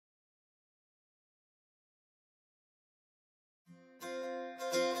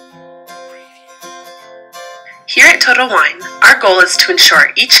Here at Total Wine, our goal is to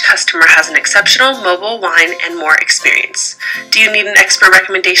ensure each customer has an exceptional mobile wine and more experience. Do you need an expert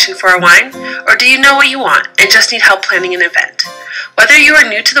recommendation for a wine? Or do you know what you want and just need help planning an event? Whether you are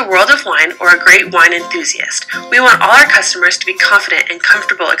new to the world of wine or a great wine enthusiast, we want all our customers to be confident and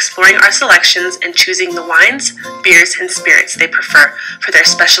comfortable exploring our selections and choosing the wines, beers, and spirits they prefer for their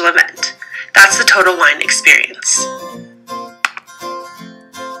special event. That's the Total Wine experience.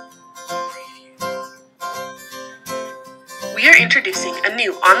 We are introducing a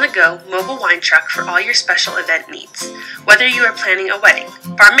new on-the-go mobile wine truck for all your special event needs. Whether you are planning a wedding,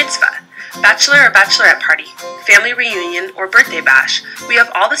 bar mitzvah, bachelor or bachelorette party, family reunion, or birthday bash, we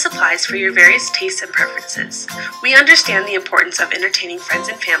have all the supplies for your various tastes and preferences. We understand the importance of entertaining friends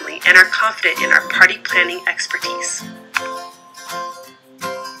and family and are confident in our party planning expertise.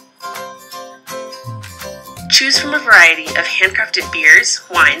 Choose from a variety of handcrafted beers,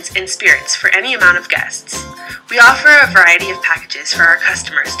 wines, and spirits for any amount of guests. We offer a variety of packages for our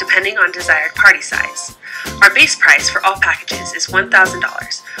customers depending on desired party size. Our base price for all packages is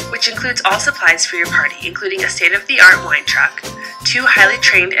 $1,000, which includes all supplies for your party, including a state-of-the-art wine truck, 2 highly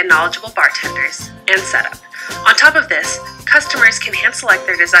trained and knowledgeable bartenders, and setup. On top of this, customers can hand-select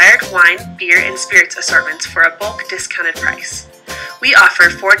their desired wine, beer, and spirits assortments for a bulk discounted price. We offer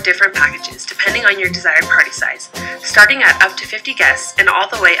 4 different packages depending on your desired party size, starting at up to 50 guests and all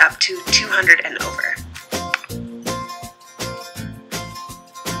the way up to 200 and over.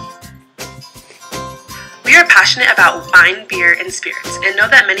 We are passionate about wine, beer, and spirits and know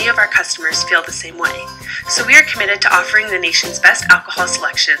that many of our customers feel the same way. So we are committed to offering the nation's best alcohol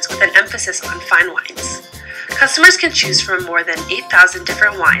selections with an emphasis on fine wines. Customers can choose from more than 8,000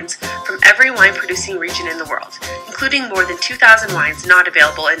 different wines from every wine-producing region in the world, including more than 2,000 wines not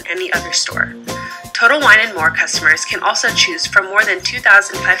available in any other store. Total Wine & More customers can also choose from more than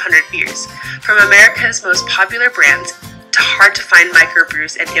 2,500 beers, from America's most popular brands to hard-to-find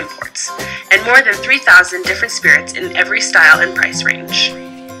microbrews and imports, and more than 3,000 different spirits in every style and price range.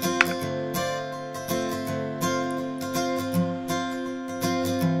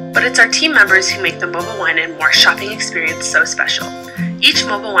 But it's our team members who make the Mobile Wine & More shopping experience so special. Each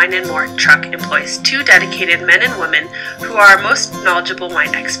Mobile Wine & More truck employs 2 dedicated men and women who are our most knowledgeable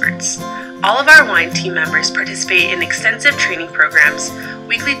wine experts. All of our wine team members participate in extensive training programs,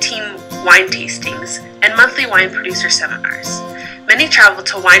 weekly team wine tastings, and monthly wine producer seminars. Many travel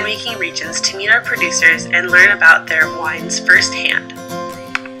to winemaking regions to meet our producers and learn about their wines firsthand.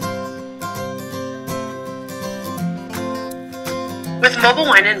 With Mobile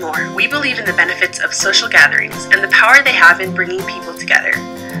Wine & More, we believe in the benefits of social gatherings and the power they have in bringing people together.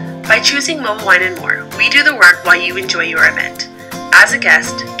 By choosing Mobile Wine & More, we do the work while you enjoy your event, as a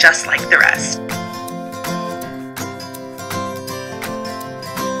guest, just like the rest.